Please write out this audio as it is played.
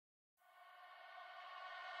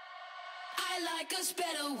I like us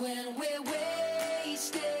better when we're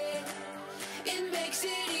wasted. It makes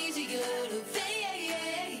it easier to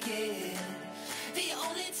fade. The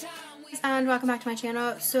only time we... And welcome back to my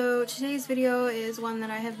channel. So today's video is one that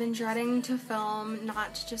I have been dreading to film,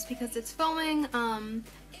 not just because it's filming,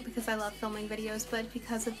 because I love filming videos, but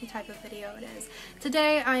because of the type of video it is.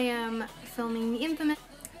 Today I am filming the infamous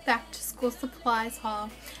back to school supplies haul,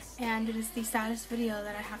 and it is the saddest video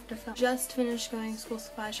that I have to film. Just finished going school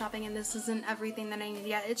supply shopping, and this isn't everything that I need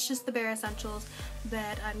yet. It's just the bare essentials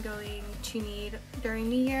that I'm going to need during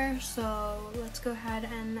the year. So let's go ahead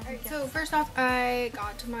and so first off, I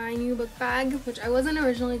got my new book bag, which I wasn't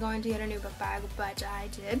originally going to get a new book bag, but I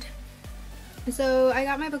did. So I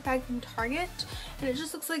got my book bag from Target, and it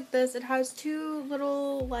just looks like this. It has two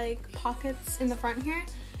little like pockets in the front here.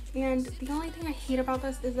 And the only thing I hate about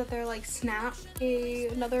this is that they're like snap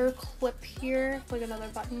another clip here, like another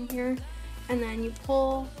button here, and then you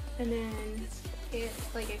pull and then it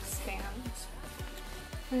like expands.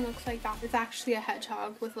 And it looks like that. It's actually a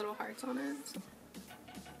hedgehog with little hearts on it.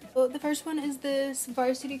 So the first one is this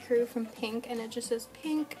Varsity Crew from Pink, and it just says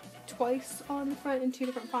Pink twice on the front in two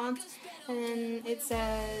different fonts, and then it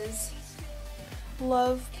says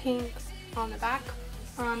Love Pink on the back.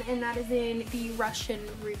 And that is in the Russian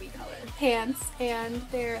ruby color. Pants, and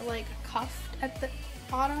they're like cuffed at the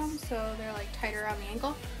bottom, so they're like tighter around the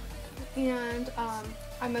ankle. And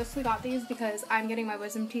I mostly got these because I'm getting my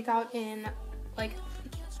wisdom teeth out in like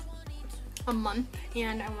a month,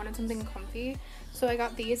 and I wanted something comfy, so I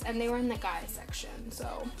got these, and they were in the guys section.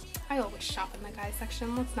 So I always shop in the guys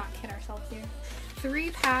section. Let's not kid ourselves here.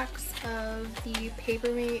 3 packs of the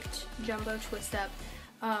Papermate Jumbo Twist Up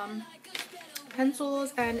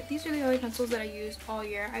pencils, and these are the only pencils that I use all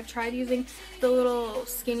year. I've tried using the little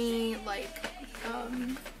skinny like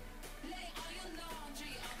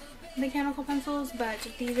mechanical pencils, but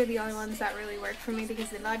these are the only ones that really work for me because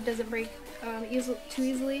the lead doesn't break too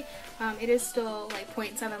easily. It is still like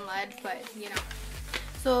 0.7 lead, but you know.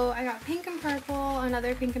 So I got pink and purple,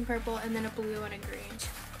 another pink and purple, and then a blue and a green.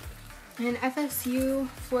 An FSU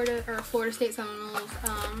Florida State Seminoles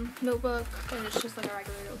notebook, and it's just like a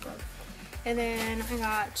regular notebook. And then I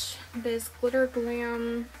got this Glitter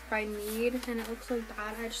Glam by Mead, and it looks like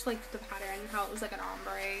that. I just liked the pattern, how it was like an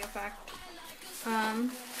ombre effect. And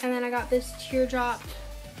then I got this Teardrop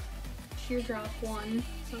 1,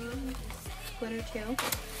 glitter 2.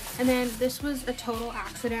 And then this was a total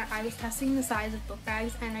accident. I was testing the size of book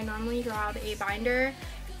bags, and I normally grab a binder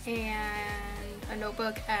and a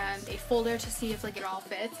notebook and a folder to see if like it all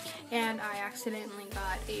fits, and I accidentally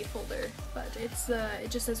got a folder, but it's it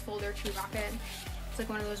just says folder 2 rocket. It's like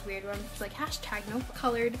one of those weird ones. It's like hashtag no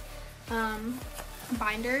colored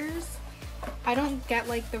binders. I don't get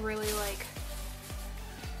like the really like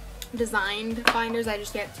designed binders. I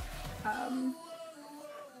just get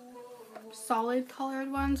solid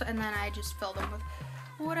colored ones, and then I just fill them with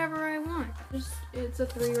whatever I want. It's a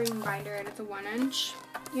 3-ring binder, and it's a 1-inch,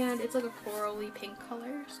 and it's like a corally pink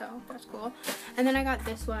color, so that's cool. And then I got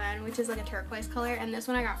this one, which is like a turquoise color, and this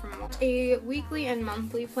one I got from a weekly and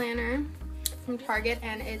monthly planner from Target,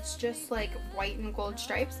 and it's just like white and gold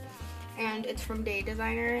stripes, and it's from Day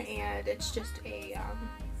Designer, and it's just a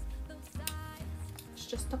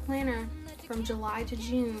planner from July to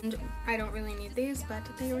June. I don't really need these, but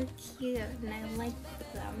they were cute and I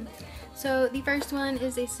liked them. So the first one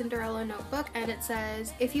is a Cinderella notebook, and it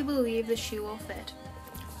says, if you believe the shoe will fit.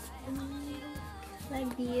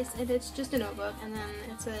 Like these, and it's just a notebook, and then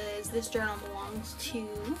it says this journal belongs to,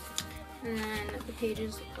 and then the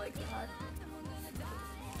pages look like that.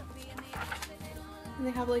 And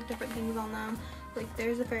they have like different things on them. Like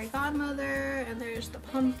there's a fairy godmother, and there's the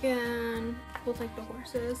pumpkin with like the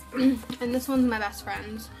horses, and this one's my best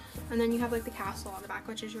friend's, and then you have like the castle on the back,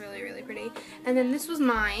 which is really, really pretty. And then this was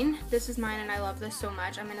mine. This is mine, and I love this so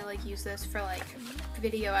much. I'm gonna like use this for like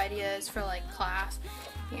video ideas for like class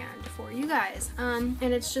and for you guys. And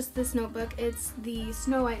it's just this notebook. It's the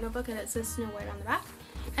Snow White notebook, and it says Snow White on the back.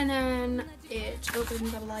 And then it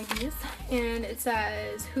opens up like this, and it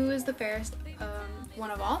says, who is the fairest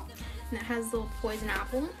one of all? And it has a little poison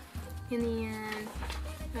apple in the end.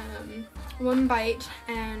 1 bite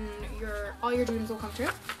and all your dreams will come true.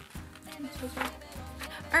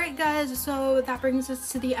 Alright guys, so that brings us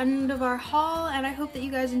to the end of our haul, and I hope that you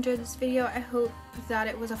guys enjoyed this video. I hope that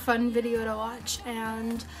it was a fun video to watch,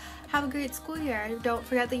 and have a great school year. Don't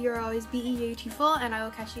forget that you're always bea-u-tiful, and I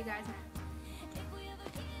will catch you guys.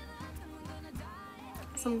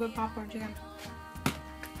 Some good popcorn chicken.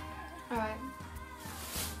 Alright.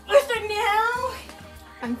 Listen now!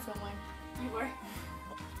 I'm filming. You are.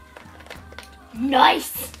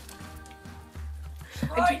 Nice!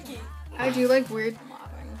 Crikey. I do like weird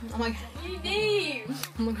laughing. Oh my god. You do.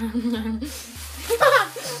 Oh my god.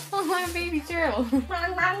 Oh my baby too.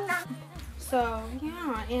 So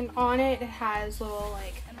yeah, and on it has little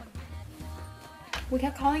like, we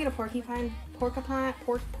kept calling it a porcupine.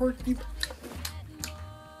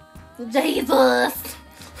 Jesus.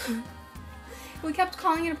 We kept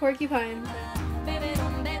calling it a porcupine.